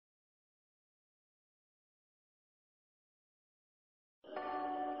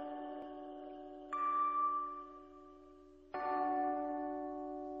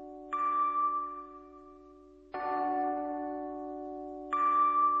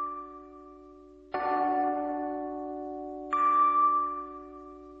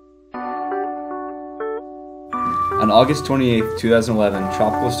On August 28, 2011,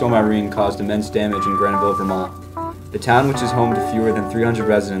 Tropical Storm Irene caused immense damage in Granville, Vermont. The town, which is home to fewer than 300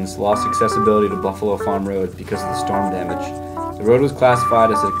 residents, lost accessibility to Buffalo Farm Road because of the storm damage. The road was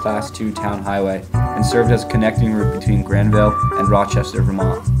classified as a Class II town highway and served as a connecting route between Granville and Rochester,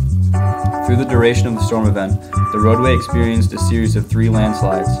 Vermont. Through the duration of the storm event, the roadway experienced a series of 3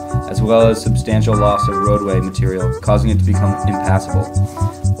 landslides, as well as substantial loss of roadway material, causing it to become impassable.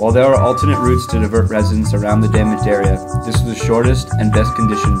 While there are alternate routes to divert residents around the damaged area, this was the shortest and best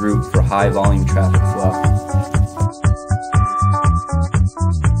conditioned route for high volume traffic flow.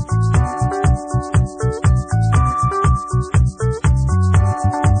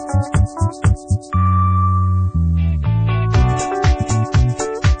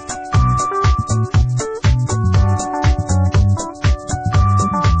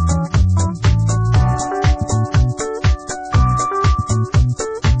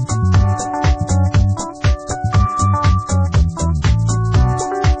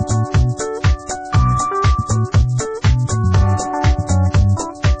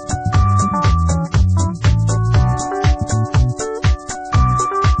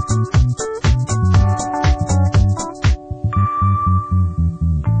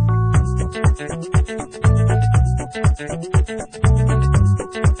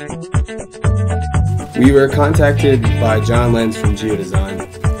 We were contacted by John Lenz from Geodesign,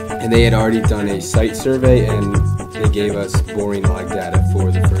 and they had already done a site survey and they gave us boring log data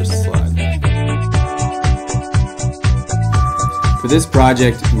for the first slide. For this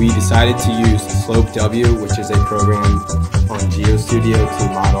project, we decided to use Slope W, which is a program on GeoStudio to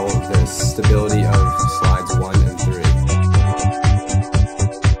model the stability of slides 1 and 3.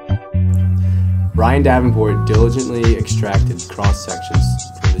 Ryan Davenport diligently extracted cross-sections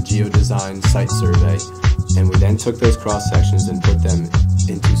from the Geodesign site survey, and we then took those cross-sections and put them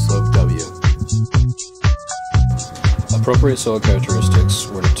into Slope W. Appropriate soil characteristics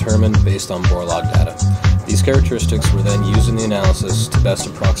were determined based on bore log data. These characteristics were then used in the analysis to best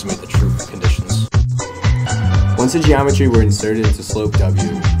approximate the true conditions. Once the geometry were inserted into Slope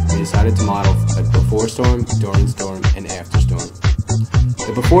W, we decided to model a before storm, during storm, and after storm.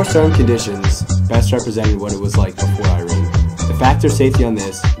 The before storm conditions best represented what it was like before Irene. The factor of safety on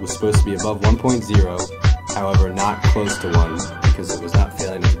this was supposed to be above 1.0, however not close to 1 because it was not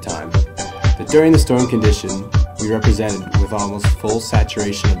failing at the time. The during the storm condition we represented with almost full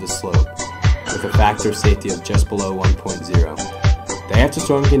saturation of the slope, with a factor of safety of just below 1.0. The after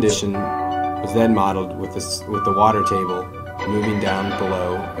storm condition was then modeled with the water table moving down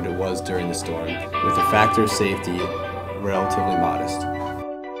below what it was during the storm, with a factor of safety relatively modest.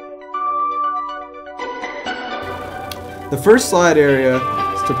 The first slide area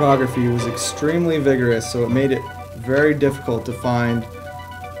topography was extremely vigorous, so it made it very difficult to find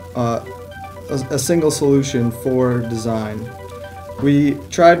a single solution for design. We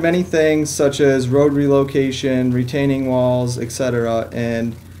tried many things such as road relocation, retaining walls, etc.,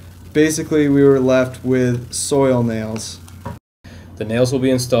 and basically we were left with soil nails. The nails will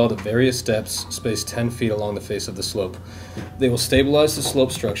be installed at various steps spaced 10 feet along the face of the slope. They will stabilize the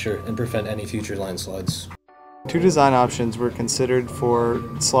slope structure and prevent any future landslides. 2 design options were considered for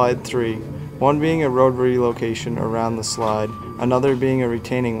slide 3, one being a road relocation around the slide, another being a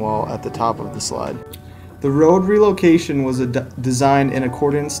retaining wall at the top of the slide. The road relocation was designed in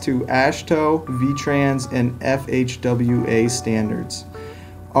accordance to AASHTO, VTrans, and FHWA standards.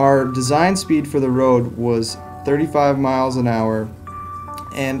 Our design speed for the road was 35 miles an hour,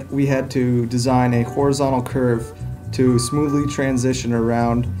 and we had to design a horizontal curve to smoothly transition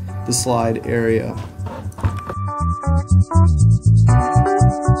around the slide area.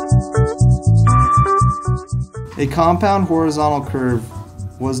 A compound horizontal curve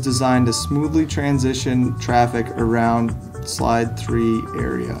was designed to smoothly transition traffic around slide 3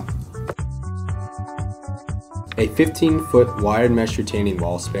 area. A 15-foot wired mesh retaining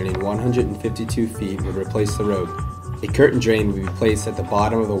wall spanning 152 feet would replace the road. A curtain drain would be placed at the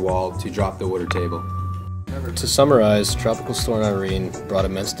bottom of the wall to drop the water table. To summarize, Tropical Storm Irene brought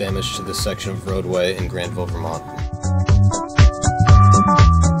immense damage to this section of roadway in Granville, Vermont.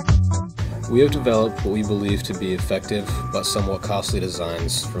 We have developed what we believe to be effective but somewhat costly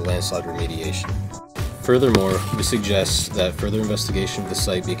designs for landslide remediation. Furthermore, we suggest that further investigation of the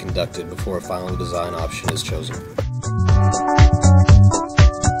site be conducted before a final design option is chosen.